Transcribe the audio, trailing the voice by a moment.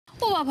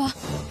ও বাবা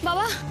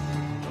বাবা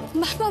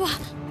বাবা,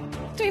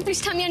 তুমি প্লিজ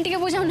ঠামি আন্টিকে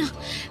বোঝাও না।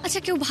 আচ্ছা,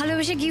 কেউ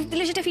ভালোবেসে গিফট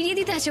দিলে সেটা ফিরিয়ে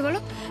দিতে আছে বলো?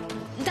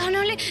 তা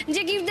নাহলে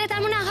যে গিফট দেয়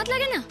তার মনে আঘাত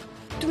লাগে না?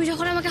 তুমি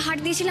যখন আমাকে হার্ট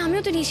দিয়েছিলে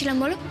আমিও তো নিয়েছিলাম,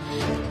 বলো?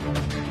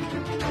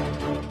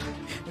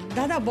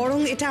 দাদা, বরং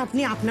এটা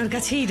আপনি আপনার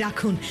কাছেই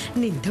রাখুন।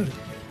 নিন, ধরুন।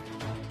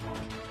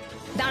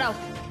 দাঁড়াও,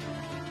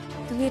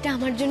 তুমি এটা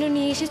আমার জন্য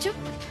নিয়ে এসেছো?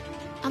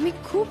 আমি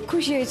খুব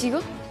খুশি হয়েছি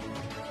গো।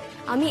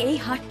 আমি এই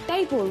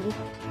হারটাই পরব।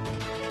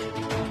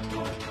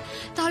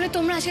 তাহলে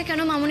তোমরা আজকে কেন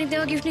মামুনির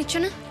দেওয়া গিফট নিচ্ছ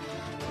না?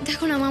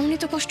 দেখো না, মামুনি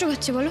তো কষ্ট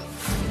পাচ্ছে, বলো?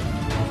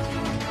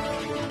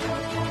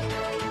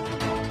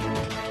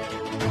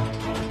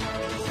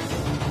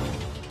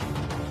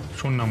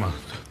 শোন না মা,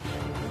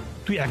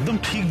 তুই একদম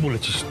ঠিক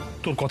বলেছিস,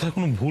 তোর কথায়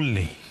কোনো ভুল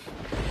নেই।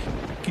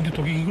 কিন্তু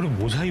তোকে কি করে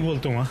বোঝাই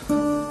বলতো মা?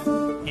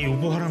 এই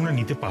উপহার আমরা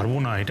নিতে পারবো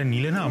না। এটা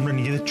নিলে না আমরা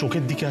নিজেদের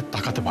চোখের দিকে আর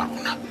তাকাতে পারবো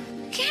না।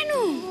 কেন?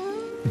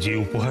 যে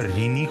উপহার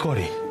ঋণী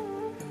করে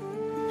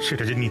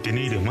সেটা যে নিতে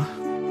নেই রে মা।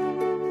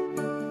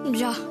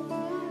 যা,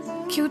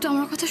 কেউ তো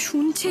আমার কথা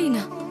শুনছেই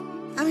না।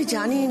 আমি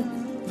জানি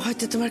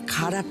হয়তো তোমার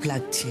খারাপ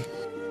লাগছে।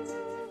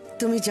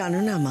 তুমি জানো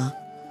না মা,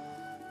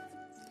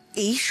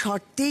 এই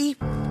শর্তেই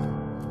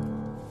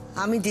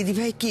আমি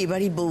দিদিভাইকে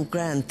এবারই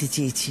বউকরা আনতে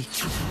চেয়েছি।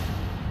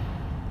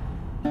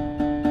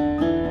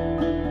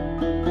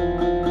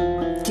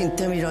 কিন্তু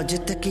আমি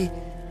রজতটাকে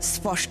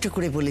স্পষ্ট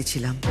করে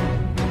বলেছিলাম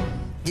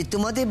যে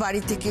তোমাদের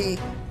বাড়ি থেকে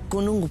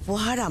কোনো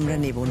উপহার আমরা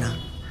নেব না।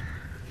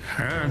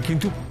 হ্যাঁ,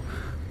 কিন্তু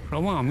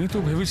রমা, আমি তো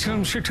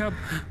ভেবেছিলাম সেটা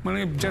মানে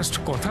জাস্ট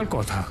কথার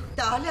কথা।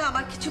 তাহলে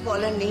আমার কিছু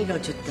বলার নেই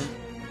রজতদা।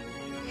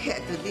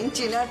 এতদিন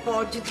চেনার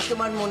পর যদি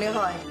তোমার মনে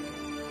হয়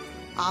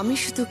আমি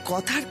শুধু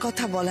কথার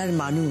কথা বলার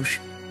মানুষ,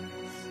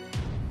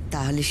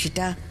 তাহলে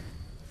সেটা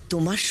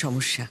তোমার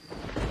সমস্যা।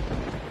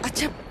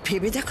 আচ্ছা,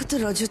 ভেবে দেখো তো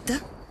রজতদা,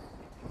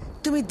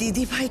 তুমি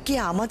দিদি ভাইকে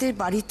আমাদের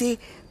বাড়িতে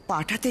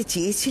পাঠাতে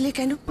চেয়েছিলে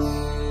কেন?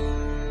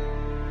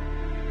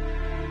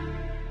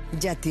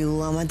 যাতে ও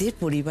আমাদের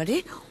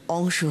পরিবারের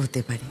অংশ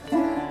হতে পারে,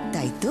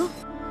 তাই তো?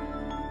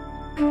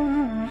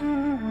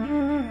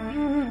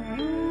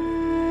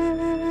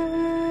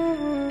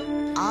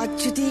 আজ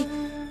যদি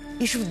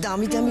এসব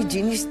দামি দামি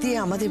জিনিস দিয়ে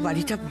আমাদের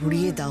বাড়িটা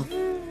ভরিয়ে দাও,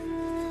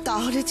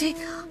 তাহলে যে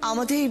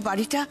আমাদের এই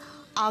বাড়িটা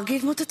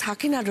আগের মতো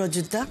থাকে না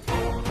রজতদা।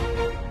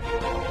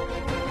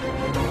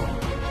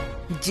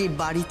 যে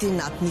বাড়িতে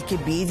নাতনিকে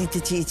বিয়ে দিতে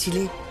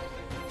চেয়েছিলে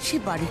সে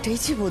বাড়িটাই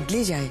যে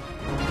বদলে যায়।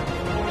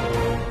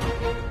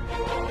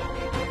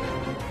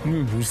 আমি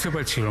বুঝতে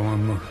পারছি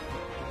রমা,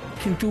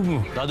 কিন্তু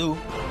দাদু,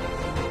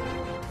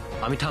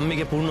 আমি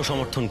ঠাম্মিকে পূর্ণ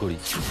সমর্থন করি।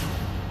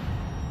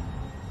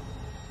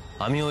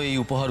 আমিও এই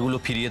উপহারগুলো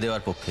ফিরিয়ে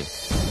দেওয়ার পক্ষে।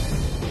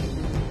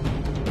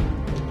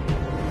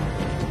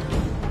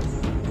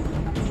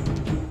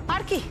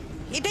 আর কি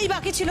এটাই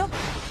বাকি ছিল?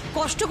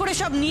 কষ্ট করে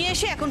সব নিয়ে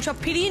এসে এখন সব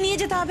ফিরিয়ে নিয়ে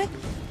যেতে হবে?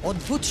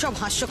 অদ্ভুত সব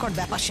হাস্যকর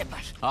ব্যাপার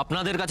স্যাপার।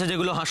 আপনাদের কাছে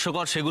যেগুলো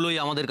হাস্যকর সেগুলোই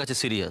আমাদের কাছে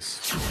সিরিয়াস।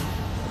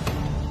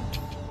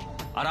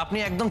 আর আপনি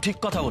একদম ঠিক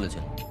কথা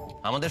বলেছেন,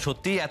 আমাদের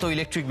সত্যিই এত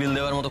ইলেকট্রিক বিল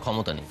দেওয়ার মতো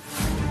ক্ষমতা নেই।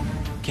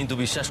 কিন্তু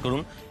বিশ্বাস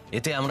করুন,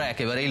 এতে আমরা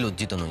একেবারেই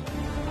লজ্জিত নই।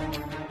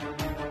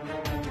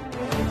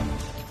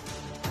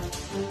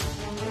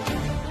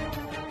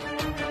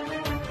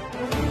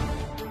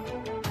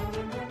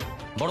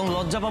 বরং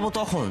লজ্জা পাবো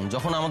তখন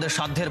যখন আমাদের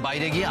সাধ্যের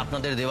বাইরে গিয়ে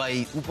আপনাদের দেওয়া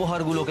এই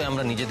উপহারগুলোকে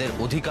আমরা নিজেদের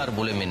অধিকার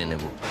বলে মেনে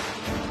নেব,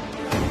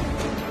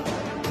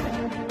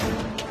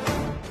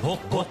 ভোগ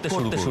করতে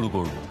শুরু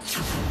করব।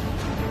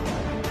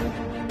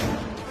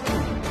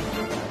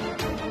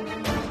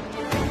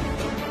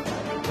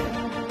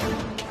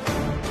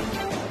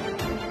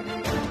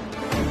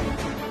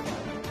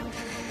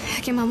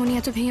 একে মামুনি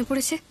এত ভেঙে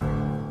পড়েছে,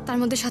 তার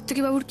মধ্যে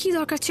সাত্যকী বাবুর কি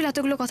দরকার ছিল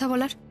এতগুলো কথা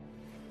বলার?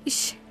 ইস,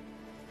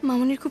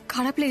 মামুনির খুব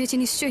খারাপ লেগেছে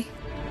নিশ্চয়ই।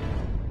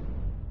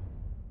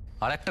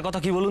 আর একটা কথা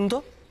কি বলুন তো,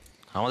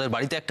 আমাদের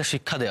বাড়িতে একটা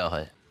শিক্ষা দেওয়া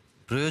হয়,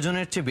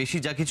 প্রয়োজনের চেয়ে বেশি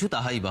যা কিছু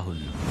তাহাই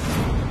বাহুল্য।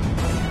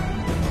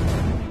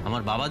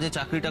 আমার বাবা যে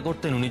চাকরিটা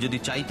করতেন, উনি যদি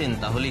চাইতেন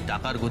তাহলেই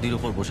টাকার গদির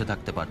ওপর বসে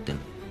থাকতে পারতেন,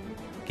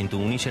 কিন্তু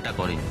উনি সেটা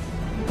করেন।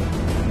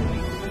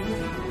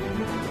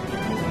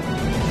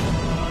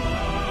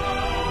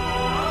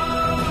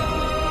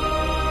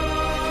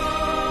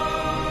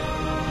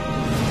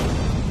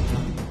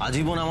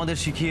 আজীবন আমাদের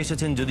শিখিয়ে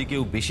এসেছেন, যদি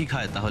কেউ বেশি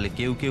খায় তাহলে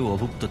কেউ কেউ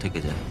অভুক্ত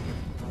থেকে যায়।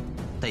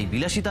 তাই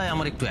বিলাসিতায়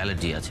আমার একটু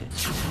অ্যালার্জি আছে।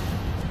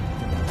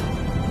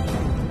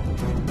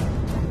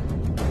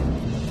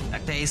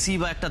 একটা এসি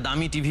বা একটা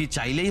দামি টিভি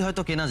চাইলেই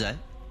হয়তো কেনা যায়,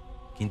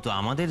 কিন্তু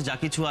আমাদের যা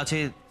কিছু আছে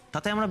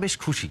তাতে আমরা বেশ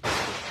খুশি।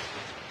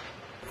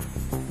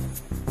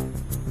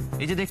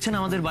 এই যে দেখছেন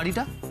আমাদের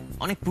বাড়িটা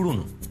অনেক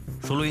পুরনো,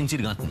 16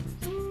 ইঞ্চির গাঁথনি,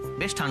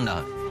 বেশ ঠান্ডা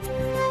হয়।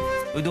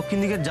 ওই দক্ষিণ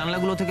দিকের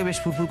জানলাগুলো থেকে বেশ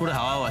ফুরফুর করে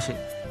হাওয়াও আসে,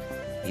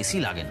 এসি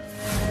লাগে না।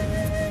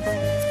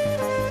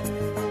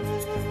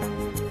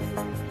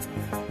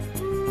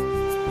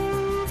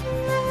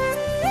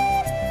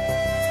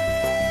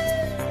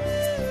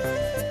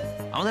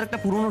 আমাদের একটা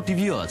পুরনো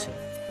টিভিও আছে,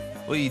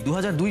 ওই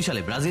 2002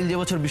 সালে ব্রাজিল যে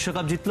বছর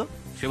বিশ্বকাপ জিতলো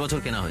সে বছর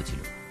কেনা হয়েছিল।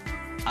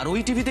 আর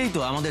ওই টিভিতেই তো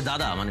আমাদের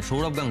দাদা মানে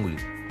সৌরভ গাঙ্গুলি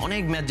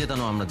অনেক ম্যাচ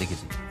জেতানো আমরা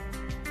দেখেছি।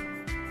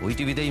 ওই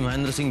টিভিতেই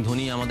মহেন্দ্র সিং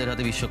ধোনি আমাদের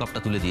হাতে বিশ্বকাপটা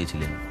তুলে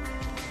দিয়েছিলেন।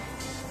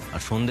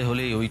 আর সন্ধে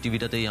হলেই ওই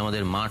টিভিটাতেই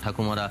আমাদের মা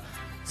ঠাকুমারা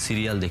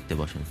সিরিয়াল দেখতে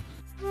বসেন।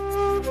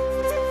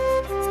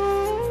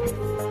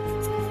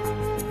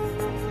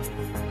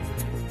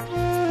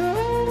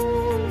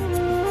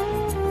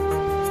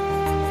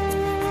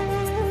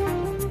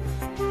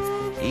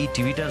 এই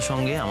টিভিটার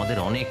সঙ্গে আমাদের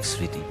অনেক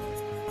স্মৃতি,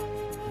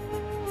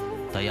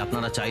 তাই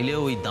আপনারা চাইলেও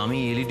ওই দামি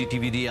এলইডি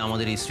টিভি দিয়ে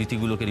আমাদের এই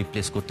স্মৃতিগুলোকে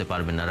রিপ্লেস করতে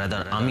পারবেন না,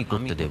 রাদার আমি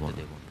করতে দেব।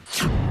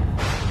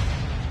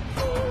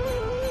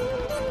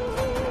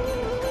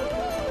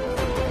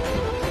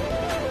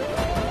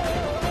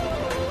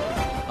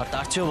 আর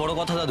তার চেয়েও বড়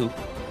কথা দাদু,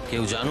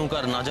 কেউ জানুক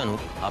আর না জানুক,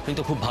 আপনি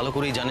তো খুব ভালো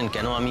করেই জানেন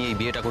কেন আমি এই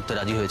বিয়েটা করতে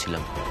রাজি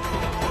হয়েছিলাম।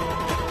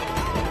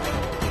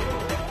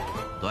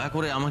 দয়া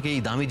করে আমাকে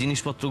এই দামি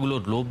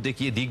জিনিসপত্রগুলোর লোভ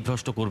দেখিয়ে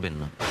দিকভ্রষ্ট করবেন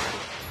না।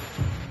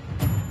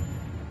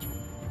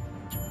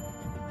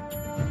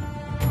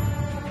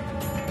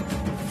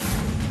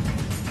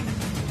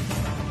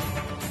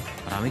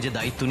 আর আমি যে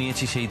দায়িত্ব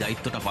নিয়েছি সেই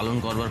দায়িত্বটা পালন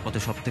করবার পথে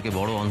সব থেকে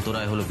বড়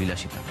অন্তরায় হলো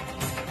বিলাসিতা।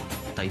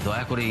 তাই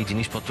দয়া করে এই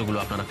জিনিসপত্রগুলো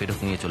আপনারা ফেরত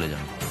নিয়ে চলে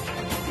যান।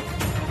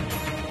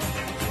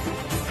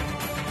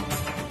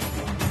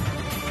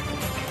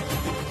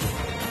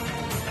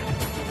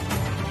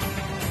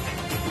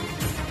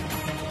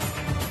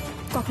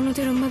 কখনো তো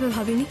এরমভাবে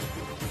ভাবিনি।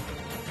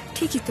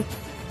 ঠিকই তো,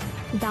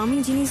 দামি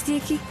জিনিস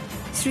দিয়ে কি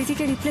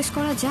স্মৃতিকে রিপ্লেস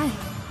করা যায়?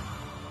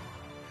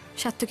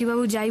 সাত্যকী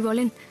বাবু যাই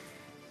বলেন,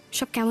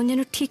 সব কেমন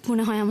যেন ঠিক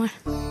মনে হয় আমার।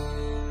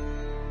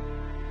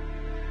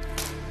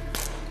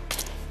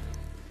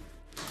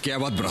 क्या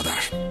बात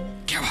ब्रादार,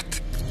 क्या बात।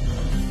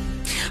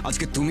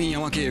 আজকে তুমি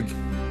আমাকে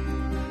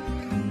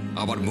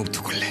আবার মুগ্ধ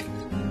করলে।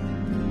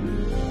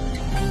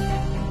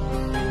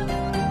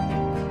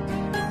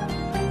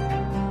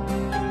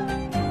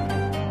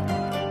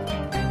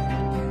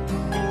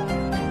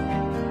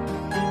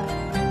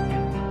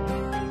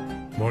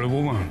 বড়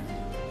বৌমা,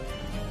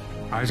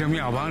 আজ আমি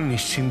আবার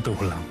নিশ্চিন্ত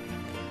হলাম।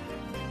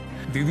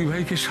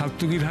 দিদিভাইকে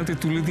সাত্যকীর হাতে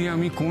তুলে দিয়ে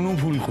আমি কোনো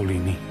ভুল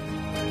করিনি।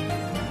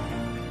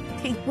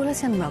 ঠিক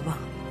বলেছেন বাবা,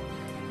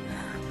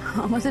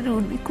 আমাদের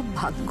উর্মি খুব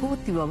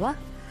ভাগ্যবতী বাবা,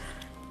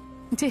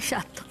 যে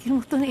সাত্যকীর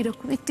মতন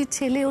এরকম একটি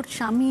ছেলে, ওর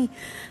স্বামী,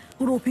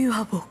 ওর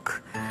অভিভাবক।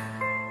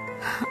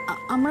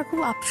 আমরা খুব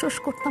আফসোস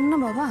করতাম না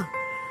বাবা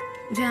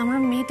যে আমরা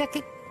মেয়েটাকে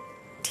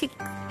ঠিক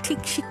ঠিক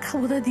শিক্ষা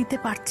বোধহয় দিতে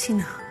পারছি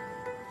না।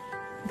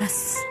 ব্যাস,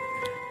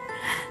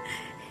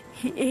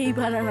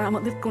 এইবার আর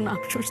আমাদের কোনো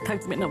আফসোস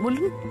থাকবে না,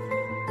 বলুন।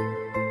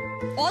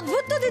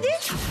 অদ্ভুত তো দিদি,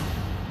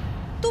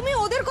 তুমি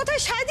ওদের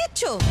কথায় সায়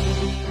দিচ্ছ।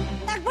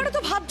 একবারও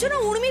তো ভাবছো না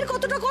উর্মির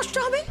কতটা কষ্ট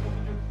হবে।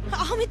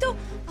 আমি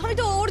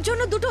তো ওর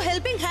জন্য দুটো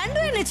হেল্পিং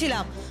হ্যান্ডও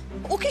এনেছিলাম।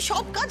 ও কি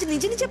সব কাজ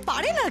নিজে নিজে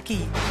পারে নাকি?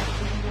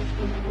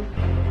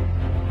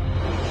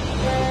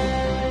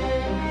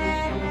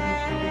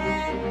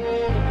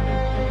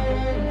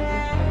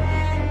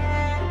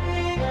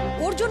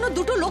 ওর জন্য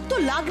দুটো লোক তো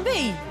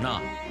লাগবেই। না,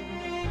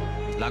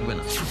 লাগবে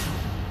না।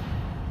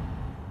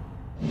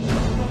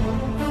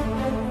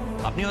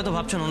 আপনি হয়তো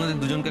ভাবছেন ওনাদের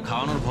দুজনকে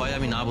খাওয়ানোর ভয়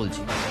আমি না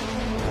বলছি,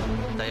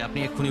 তাই আপনি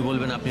এক্ষুনি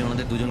বলবেন আপনি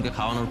ওনাদের দুজনকে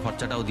খাওয়ানোর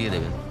খরচাটাও দিয়ে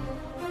দেবেন।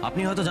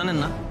 আপনি হয়তো জানেন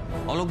না,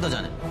 অলোকদা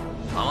জানেন,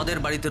 আমাদের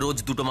বাড়িতে রোজ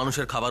দুটো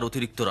মানুষের খাবার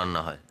অতিরিক্ত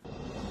রান্না হয়।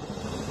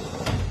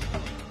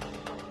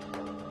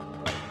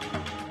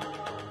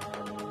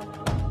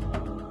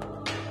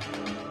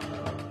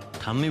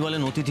 ঠাম্মি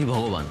বলেন অতিথি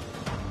ভগবান,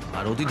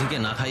 আর অতিথিকে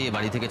না খাইয়ে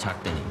বাড়ি থেকে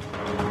ছাড়তে নেই।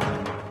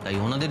 তাই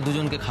ওনাদের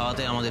দুজনকে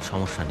খাওয়াতে আমাদের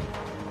সমস্যা নেই।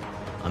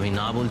 আমি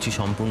না বলছি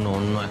সম্পূর্ণ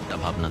অন্য একটা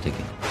ভাবনা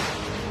থেকে।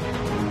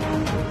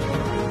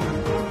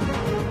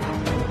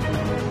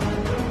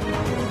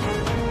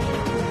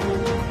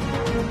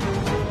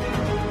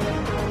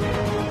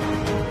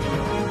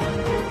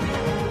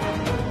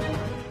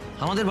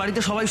 আমাদের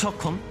বাড়িতে সবাই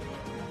সক্ষম।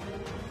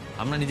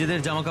 আমরা নিজেদের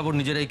জামা কাপড়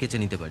নিজেরাই কেচে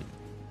নিতে পারি।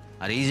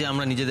 আর এই যে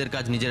আমরা নিজেদের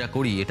কাজ নিজেরা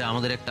করি, এটা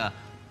আমাদের একটা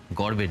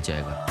গর্বের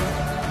জায়গা।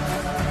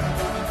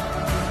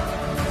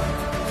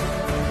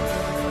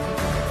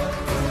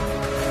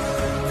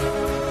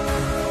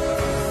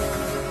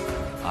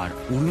 আর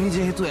উর্মি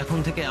যেহেতু এখন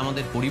থেকে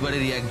আমাদের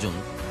পরিবারেরই একজন,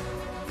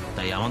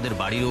 তাই আমাদের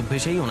বাড়ির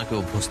অভ্যেসেই ওনাকে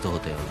অভ্যস্ত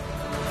হতে হবে।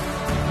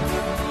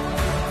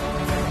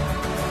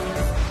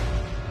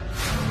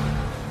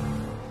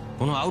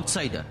 কোনো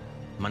আউটসাইডার,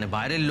 মানে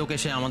বাইরের লোক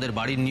এসে আমাদের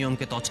বাড়ির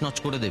নিয়মকে তছনছ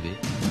করে দেবে,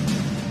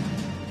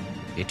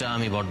 এটা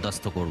আমি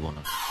বরদাস্ত করব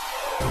না।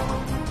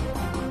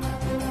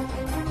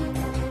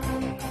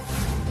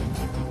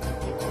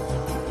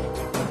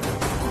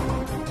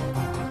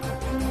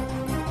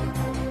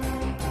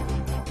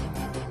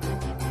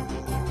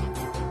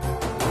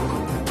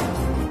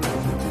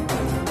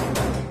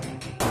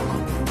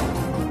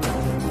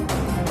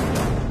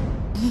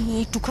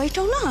 এই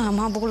টুকাইটাও না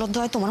মা বগলার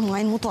দয় তোমার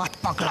মায়ের মতো আট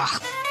পাগলা।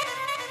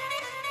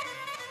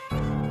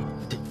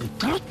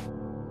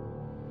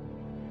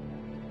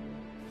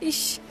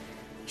 ইস,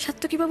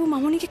 সাত্যকী বাবু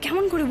মামনিকে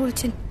কেমন করে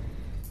বলছেন?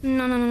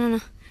 না না না না না,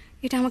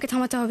 এটা আমাকে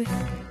থামাতে হবে।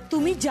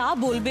 তুমি যা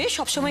বলবে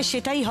সবসময়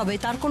সেটাই হবে,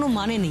 তার কোনো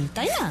মানে নেই,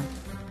 তাই না?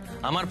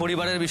 আমার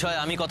পরিবারের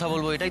বিষয়ে আমি কথা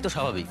বলবো, এটাই তো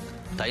স্বাভাবিক,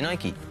 তাই নয়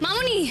কি?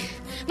 মামনি,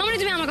 মামনি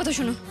তুমি আমার কথা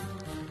শোনো।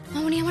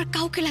 মামনি, আমার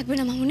কাউকে লাগবে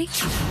না মামনি।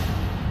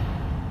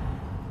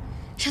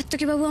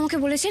 সাত্যকী বাবু আমাকে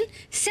বলেছেন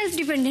সেলফ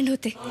ডিপেন্ডেন্ট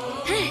হতে।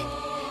 হ্যাঁ,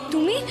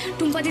 তুমি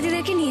টুম্পা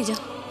দিদিদেরকে নিয়ে যাও,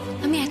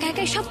 আমি একা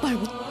একাই সব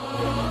পারবো।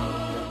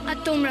 আর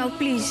তোমরাও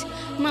প্লিজ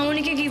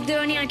মামনিকে গিফট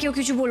দেওয়া নিয়ে আর কেউ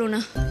কিছু বলো না।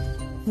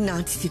 না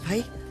দিদি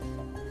ভাই,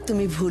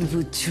 তুমি ভুল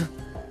বুঝছো।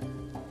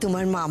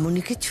 তোমার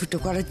মামনিকে ছোট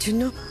করার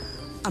জন্য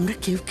আমরা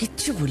কেউ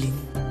কিচ্ছু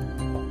বলিনি।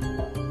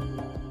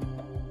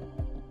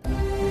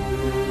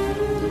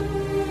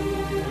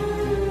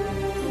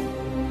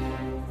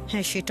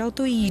 হ্যাঁ, সেটাও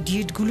তো এই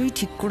ইডিয়েটগুলোই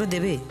ঠিক করে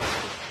দেবে।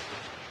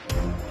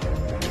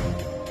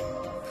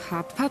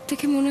 ভাব ভাব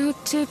থেকে মনে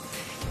হচ্ছে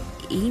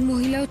এই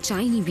মহিলাও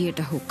চাইনি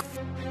বিয়েটা হোক।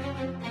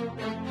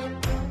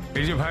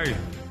 এই যে ভাই,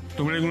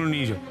 তোমরা এগুলো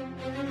নিয়ে যাও।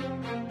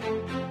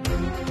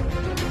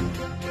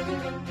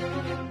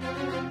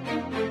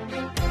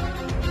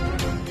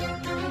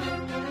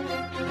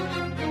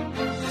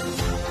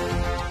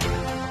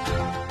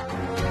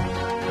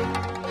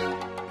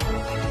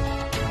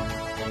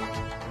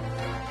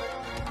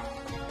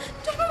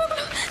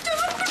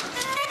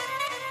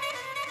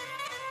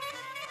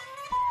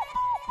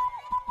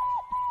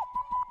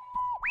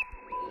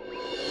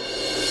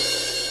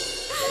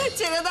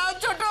 ছেড়ে দাও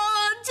ছোট,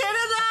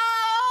 ছেড়ে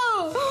দাও।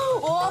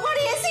 ও আমার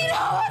এসির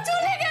হাওয়া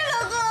চলে গেল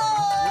গো।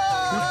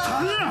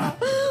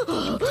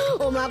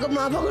 ও মা গো,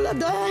 মা বগলার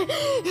দয়ায়,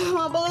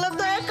 মা বগলার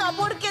দয়ায়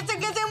কাপড় কেচে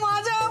কেচে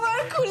মাজা আবার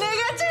খুলে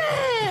গেছে।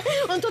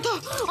 অন্তত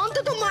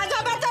অন্তত মাজা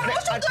ব্যথার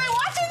ওষুধ ওই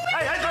ওয়াশিং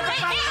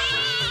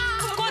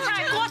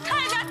কোথায়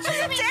কোথায় যাচ্ছ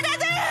তুমি? ছেড়ে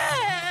দে।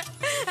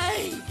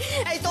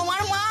 এই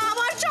তোমার মা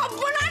আমার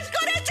সর্বনাশ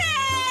করেছে।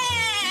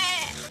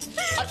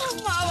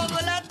 মা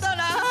বগলার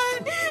দয়ায়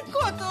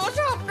কত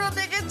স্বপ্ন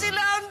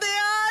দেখেছিলাম,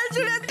 দেয়াল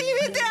জুড়ে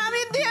টিভিতে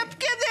আমি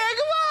দেবকে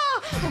দেখবো।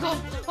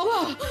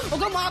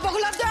 ওগো মা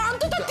বগলার দয়ায়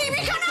অন্তত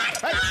টিভি খানা।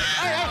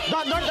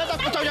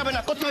 কোথাও যাবে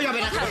না, কোথাও যাবে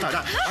না।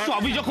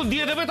 সবই যখন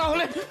দিয়ে দেবে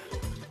তাহলে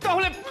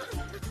তাহলে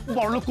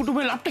বড়লোক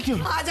কুটুমের লাভটা কি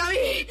হলো?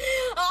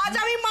 আজ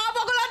আমি মা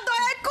বগলার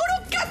দয়ায়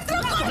কুরুক্ষেত্র।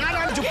 না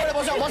না, চুপ করে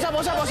বসা বসা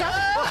বসা বসা।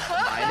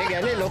 বাইরে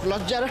গেলে লোক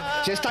লজ্জার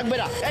শেষ থাকবে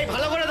না। এই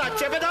ভালো করে ধর,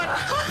 চেপে ধর।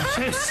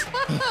 শেষ,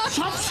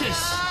 সব শেষ।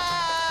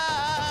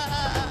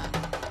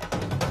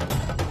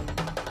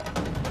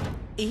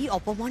 এই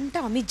অপমানটা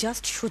আমি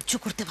জাস্ট সহ্য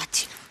করতে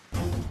পারছি না।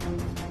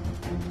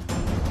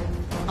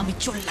 আমি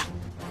চললাম।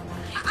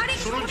 আরে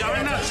শুনুন,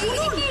 যাবেন না।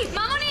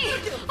 মামনি,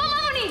 ও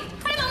মামনি,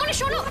 আরে মামনি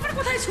শোনো। আবার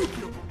কোথায়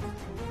ছুটলো?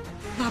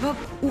 বাবা,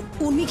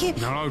 উর্মিকে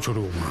দাঁড়াও ছোট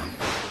বৌমা,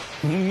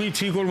 উর্মি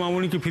ঠিক ওর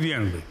মামনিকে ফিরিয়ে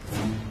আনবে।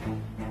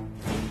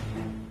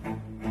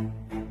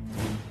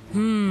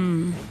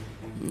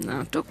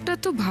 নাটকটা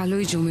তো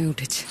ভালোই জমে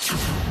উঠেছে।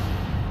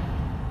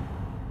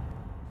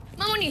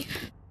 মামনি,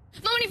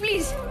 মামনি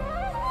প্লিজ,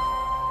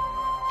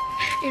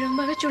 এরকম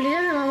ভাবে চলে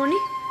যাবে মামনি?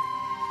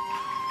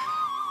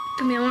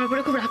 তুমি আমার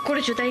উপরে খুব রাগ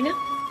করেছো তাই না?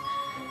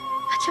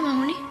 আচ্ছা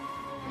মামনি,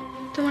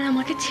 তোমার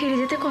আমাকে ছেড়ে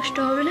যেতে কষ্ট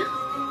হবে না?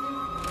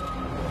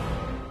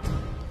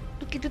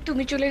 কিন্তু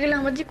তুমি চলে গেলে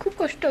আমার যে খুব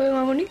কষ্ট হবে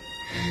মামনি।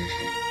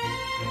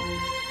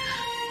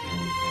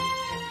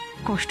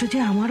 কষ্ট যে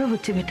আমারও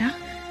হচ্ছে বেটা,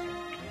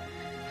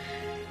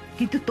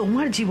 কিন্তু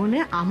তোমার জীবনে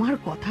আমার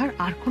কথার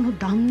আর কোনো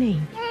দাম নেই।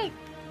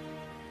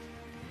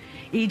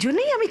 এই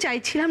জন্যই আমি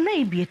চাইছিলাম না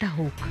এই বিয়েটা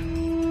হোক।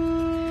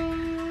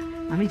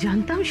 আমি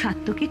জানতাম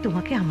সাত্যকী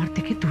তোমাকে আমার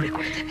থেকে দূরে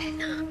করে দেবে।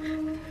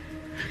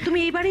 তুমি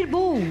এই বাড়ির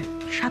বউ,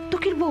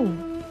 সাত্যকীর বউ,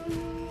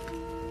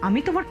 আমি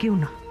তোমার কেউ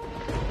না।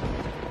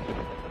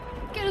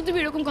 কেন তুমি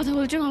এরকম কথা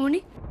বলছো মামনি?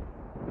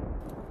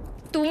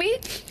 তুমি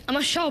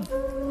আমার সব,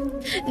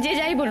 যে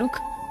যাই বলুক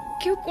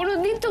কেউ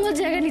কোনোদিন তোমার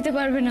জায়গা নিতে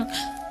পারবে না।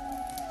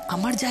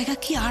 আমার জায়গা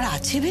কি আর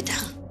আছে বেটা?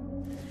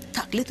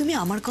 থাকলে তুমি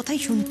আমার কথাই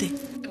শুনতে।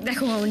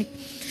 দেখো মামনি,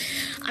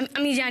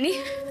 আমি জানি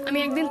আমি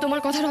একদিন তোমার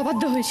কথার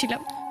অবাধ্য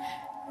হয়েছিলাম।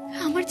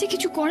 আমার যে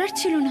কিছু করার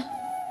ছিল না।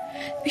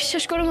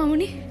 বিশ্বাস করো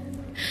মামনি,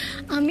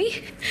 আমি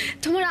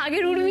তোমার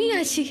আগের উর্মি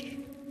আছি,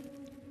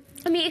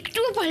 আমি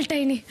একটুও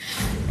পাল্টাইনি।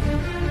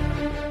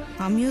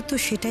 আমিও তো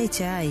সেটাই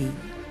চাই,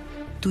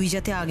 তুই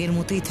যাতে আগের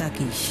মতোই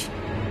থাকিস।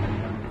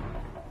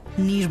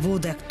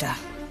 নির্বোধ একটা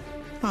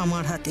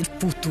আমার হাতের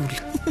পুতুল।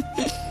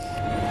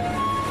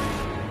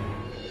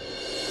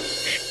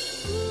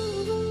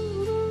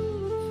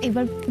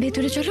 এবার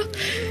ভেতরে চলো।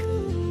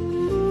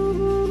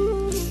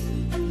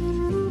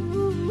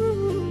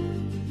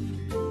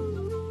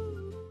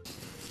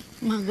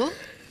 মা গো,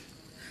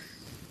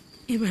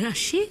 এবার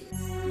আসি।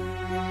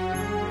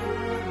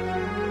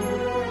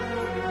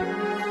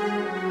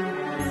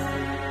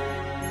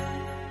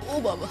 ও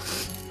বাবা,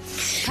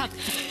 থাক।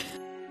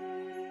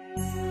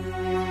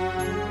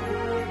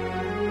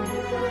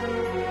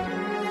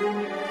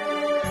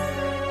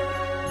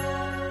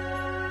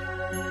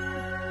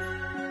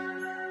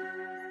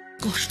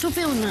 কষ্ট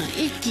পেও না।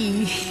 এ কি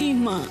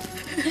মা,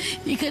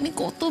 এখানে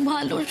কত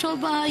ভালো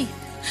সবাই,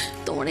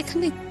 তোমার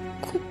এখানে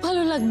খুব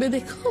ভালো লাগবে।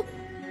 দেখো,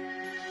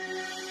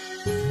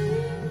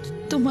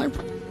 তোমার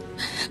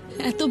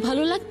এত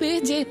ভালো লাগবে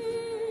যে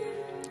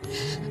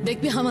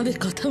দেখবে আমাদের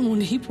কথা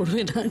মনেই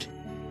পড়বে না।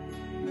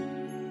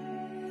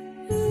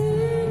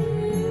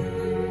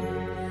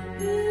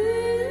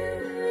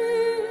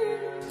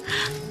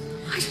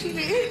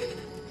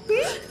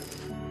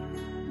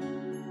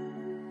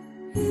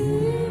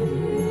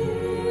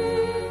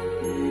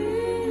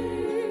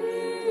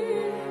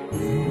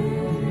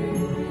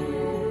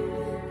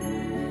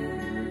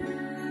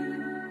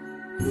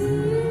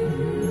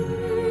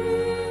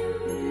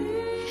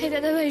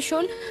 দাদা ভাই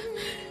শোন,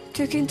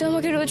 তুই কিন্তু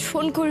আমাকে রোজ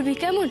ফোন করবি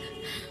কেমন?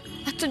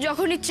 আর তো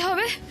যখন ইচ্ছা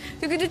হবে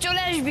তুই কিন্তু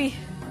চলে আসবি।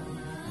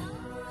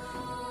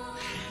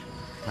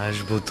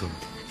 আসবো তো,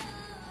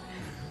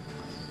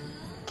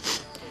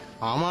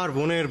 আমার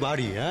বোনের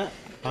বাড়ি। হ্যাঁ,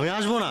 আমি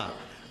আসবো না?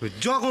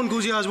 যখন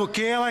খুশি আসবো।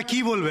 কে আমায় কি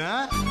বলবে?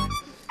 হ্যাঁ,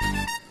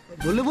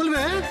 বললে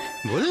বলবে,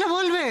 বললে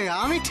বলবে,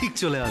 আমি ঠিক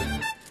চলে আসবো।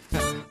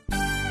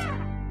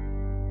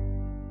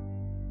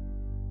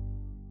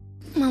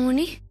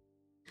 মামনি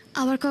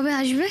আবার কবে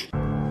আসবে?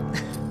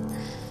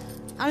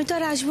 আমি তো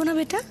আর আসবো না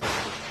বেটা।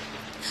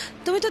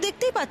 তুমি তো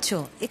দেখতেই পাচ্ছ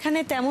এখানে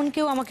তেমন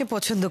কেউ আমাকে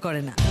পছন্দ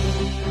করে না।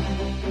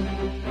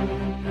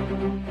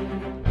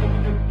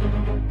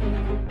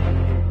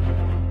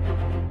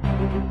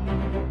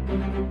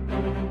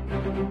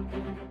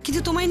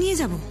 কিন্তু তোমায় নিয়ে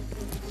যাব,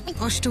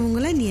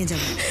 অষ্টমঙ্গলায় নিয়ে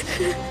যাব।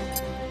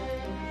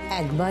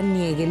 একবার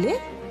নিয়ে গেলে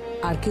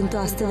আর কিন্তু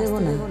আসতে দেব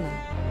না।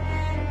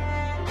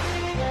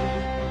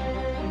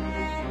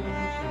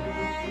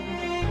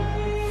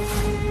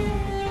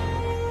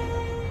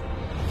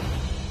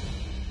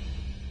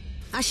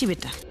 আসি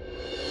বেটা।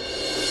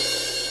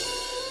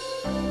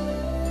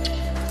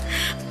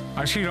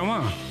 আসি রমা।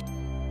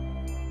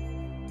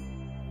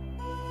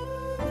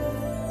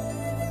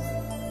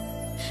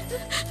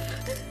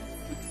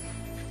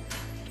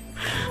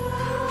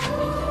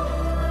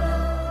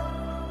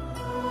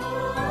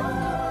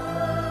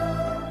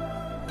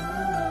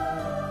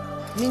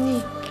 মিনি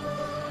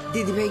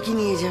দিদিভাইকে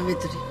নিয়ে যাবে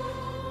তোরে।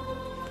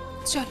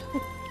 চল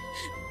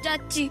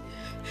যাচ্ছি,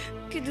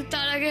 কিন্তু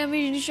তার আগে আমি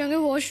রিনির সঙ্গে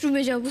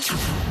ওয়াশরুমে যাব।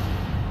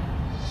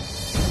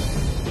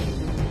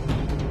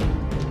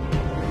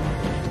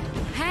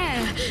 হ্যাঁ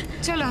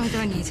চলো, আমি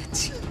তোমায় নিয়ে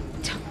যাচ্ছি।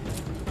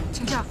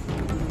 যাও।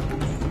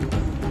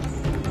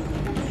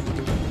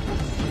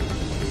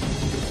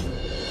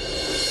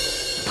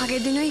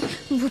 আগের দিন ওই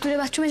ভুতুরে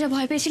বাথরুমে যা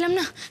ভয় পেয়েছিলাম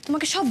না,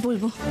 তোমাকে সব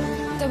বলবো।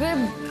 তবে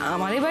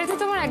আমার এই বাড়িতে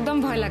তোমার একদম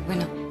ভয় লাগবে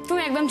না,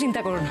 তুমি একদম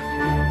চিন্তা করো না।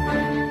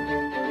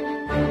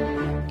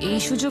 এই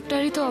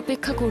সুযোগটারই তো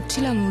অপেক্ষা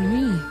করছিলাম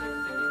উর্মি।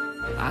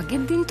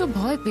 আগের দিন তো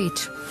ভয়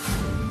পেয়েছো,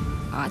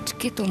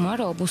 আজকে তোমার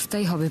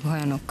অবস্থাই হবে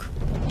ভয়ানক।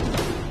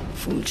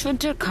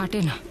 ফুলশয্যার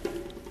খাটে না,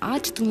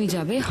 আজ তুমি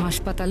যাবে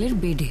হাসপাতালের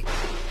বেডে।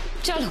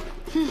 চলো।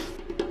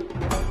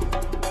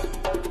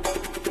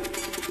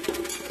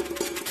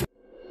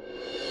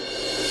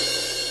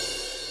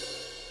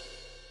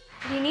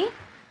 রিনি,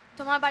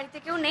 তোমার বাড়িতে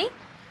কেউ নেই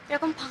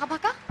এরকম ফাঁকা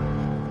ফাঁকা?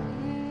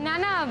 না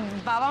না,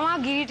 বাবা মা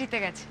গিরিটিতে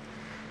গেছে।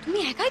 তুমি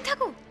একাই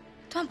থাকো?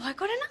 তোমার ভয়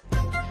করে না?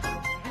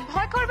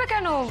 ভয় করবে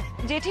কেন?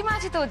 জেঠিমা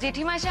আছে তো,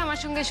 জেঠিমা এসে আমার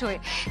সঙ্গে শোয়।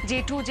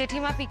 জেঠু,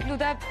 জেঠিমা,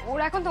 পিকলুদা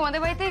ওরা এখন তোমাদের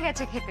বাড়িতেই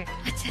গেছে খেতে।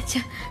 আচ্ছা আচ্ছা,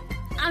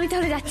 আমি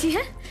তাহলে যাচ্ছি।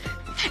 হ্যাঁ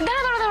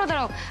দাঁড়াও দাঁড়াও দাঁড়াও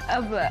দাঁড়াও,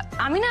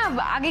 আমি না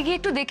আগে গিয়ে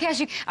একটু দেখে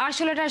আসি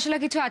আরশোলা টারশোলা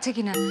কিছু আছে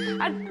কিনা।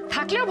 আর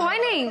থাকলেও ভয়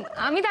নেই,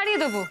 আমি দাঁড়িয়ে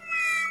দেবো।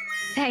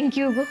 Thank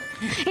you go.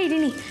 এই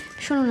রিনি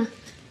শোনো না,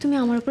 তুমি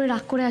আমার উপরে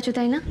রাগ করে আছো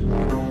তাই না?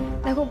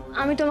 দেখো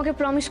আমি তোমাকে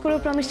প্রমিস করেও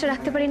প্রমিসটা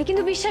রাখতে পারিনি,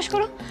 কিন্তু বিশ্বাস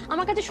করো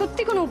আমার কাছে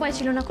সত্যি কোনো উপায়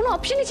ছিল না, কোনো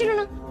অপশনই ছিল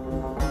না।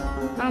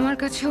 আমার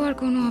কাছেও আর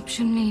কোনো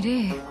অপশন নেই রে,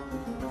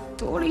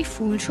 তোর এই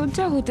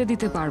ফুলশয্যা হতে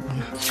দিতে পারবো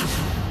না।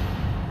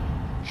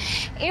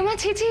 এমা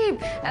ছিছি,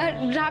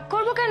 রাগ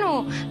করবো কেন?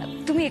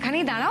 তুমি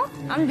এখানেই দাঁড়াও,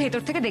 আমি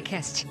ভেতর থেকে দেখে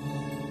আসছি।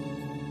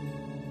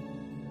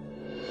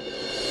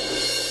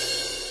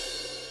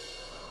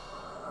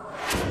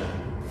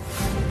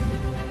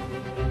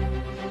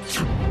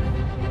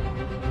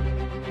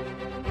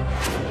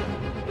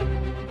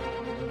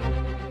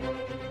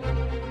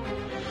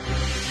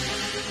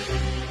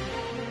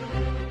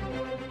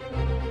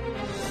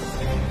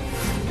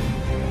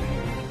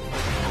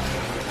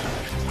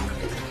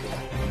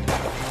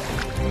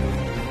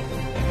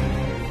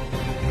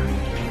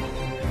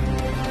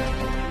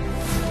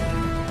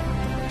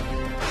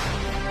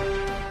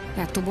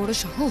 এত বড়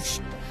সাহস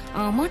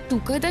আমার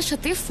টুকাইদার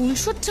সাথে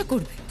ফুলশয্যা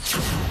করবে?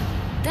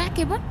 দেখ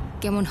এবার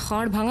কেমন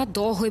হাড় ভাঙা দ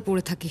হয়ে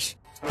পড়ে থাকিস।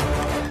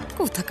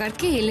 কোথাকার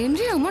কে এলেন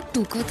রে আমার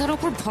টুকাইদার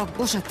ওপর ভগ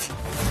বসাতে?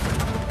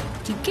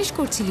 জিজ্ঞেস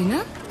করছিলি না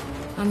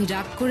আমি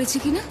রাগ করেছি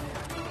কিনা?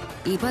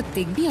 এবার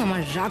দেখবি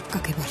আমার রাগ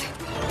কাকে বলে।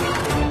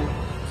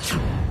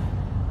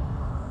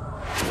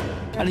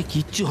 আরে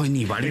কিচ্ছু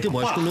হয়নি, বাড়িতে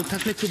বয়স্ক লোক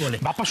থাকলে একটু বলে।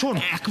 বাপ্পা শোন,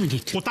 1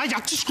 মিনিট। কোথায়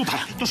যাচ্ছিস?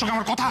 কোথায়? তোর সঙ্গে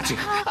আমার কথা আছে।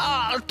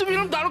 তুমি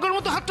এরকম দারোগার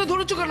মতো হাতটা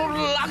ধরেছো কেন?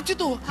 লাগছে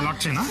তো।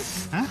 লাগছে না?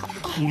 হ্যাঁ,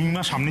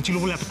 উর্মিমা সামনে ছিল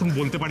বলে এতক্ষণ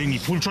বলতে পারিনি।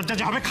 ফুলশয্যা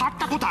যে হবে,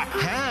 খাটটা কোথায়?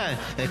 হ্যাঁ,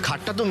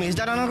 খাটটা তো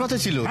মেজদার আনার কথা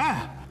ছিল। হ্যাঁ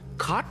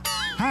খাট?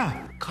 হ্যাঁ।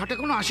 খাট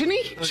এখনো আসেনি?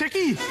 সে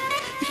কি?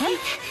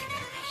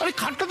 আরে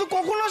খাটটা তো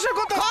কখন আসার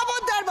কথা।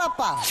 খবরদার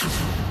বাপ্পা,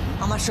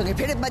 আমার সঙ্গে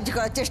ফেরেববাজি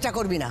করার চেষ্টা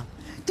করবি না।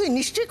 তুই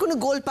নিশ্চয়ই কোনো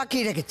গোল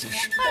পাকিয়ে রেখেছিস।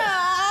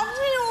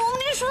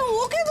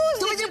 ওকে দোষ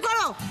তুমি চুপ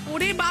করো।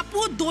 ওরে বাপু,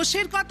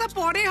 দোষের কথা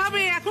পরে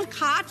হবে, এখন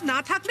খাট না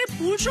থাকলে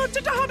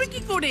ফুলশয্যাটা হবে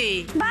কি করে?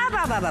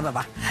 বাবা বাবা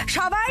বাবা,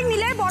 সবাই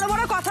মিলে বড়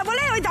বড় কথা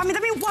বলে ওই দামি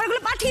দামি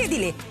উপহারগুলো পাঠিয়ে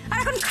দিলে, আর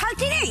এখন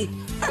খালটি নেই।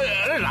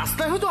 আরে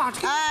রাস্তায় হয়তো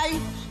আটকে। এই,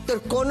 তোর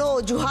কোনো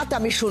অজুহাত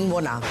আমি শুনবো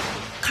না।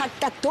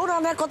 খাটটা তোর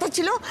আনার কথা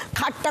ছিল,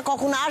 খাটটা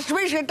কখন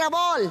আসবে সেটা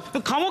বল।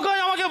 খামোখাই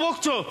আমাকে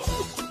বকছো।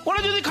 ওরা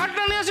যদি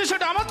খাটটা নিয়ে আসে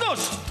সেটা আমার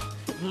দোষ?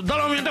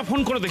 দাঁড়াও আমি একটা ফোন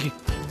করে দেখি।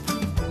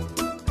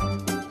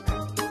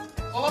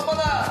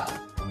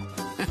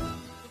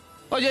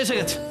 ওই যে এসে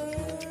গেছে।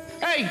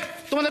 এই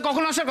তোমাদের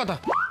কখন আসার কথা?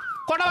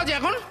 কটা বাজে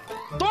এখন?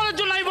 তোমাদের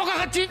জন্য আমি বকা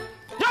খাচ্ছি।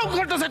 যাও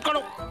ঘরটা সেট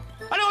করো।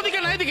 আরে ওদিকে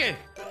না এদিকে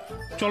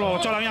চলো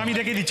চল, আমি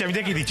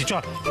দেখিয়ে দিচ্ছি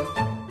চল।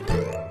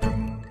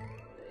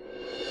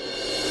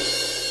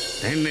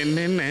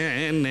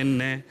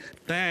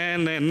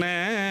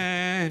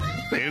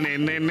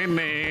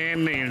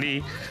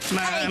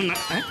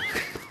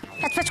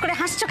 প্যাচ করে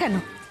হাসছো কেন?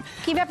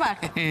 কি ব্যাপার?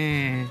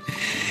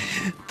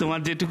 তোমার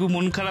যেটুকু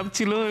মন খারাপ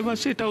ছিল এবার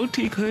সেটাও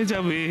ঠিক হয়ে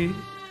যাবে।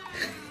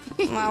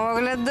 মা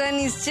বাগলার দয়া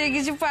নিশ্চয়ই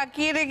কিছু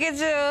পাকিয়ে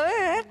রেখেছো।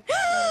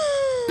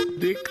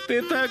 দেখতে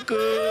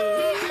থাকো।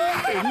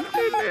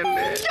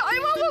 জয়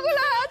মা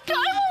বগলা,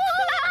 জয় মা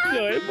বগলা।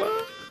 জয় মা।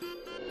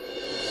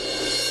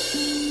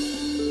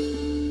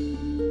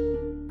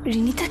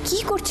 রিনিতা কি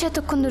করছে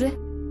এতক্ষণ ধরে?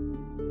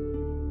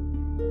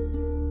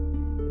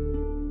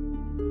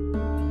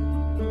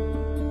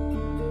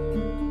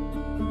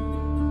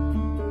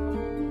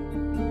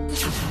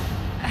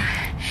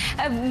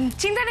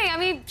 চিন্তা নেই,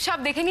 আমি সব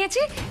দেখে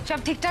নিয়েছি, সব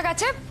ঠিকঠাক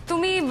আছে।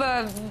 তুমি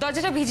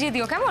দরজাটা ভিজিয়ে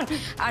দিও কেমন?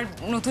 আর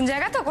নতুন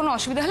জায়গা তো, কোনো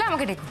অসুবিধা হলে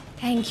আমাকে ডেকো।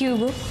 Thank you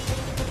go.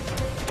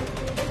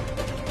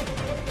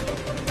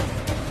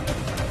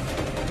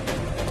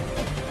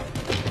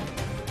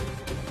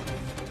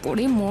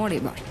 পরে মর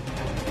এবার।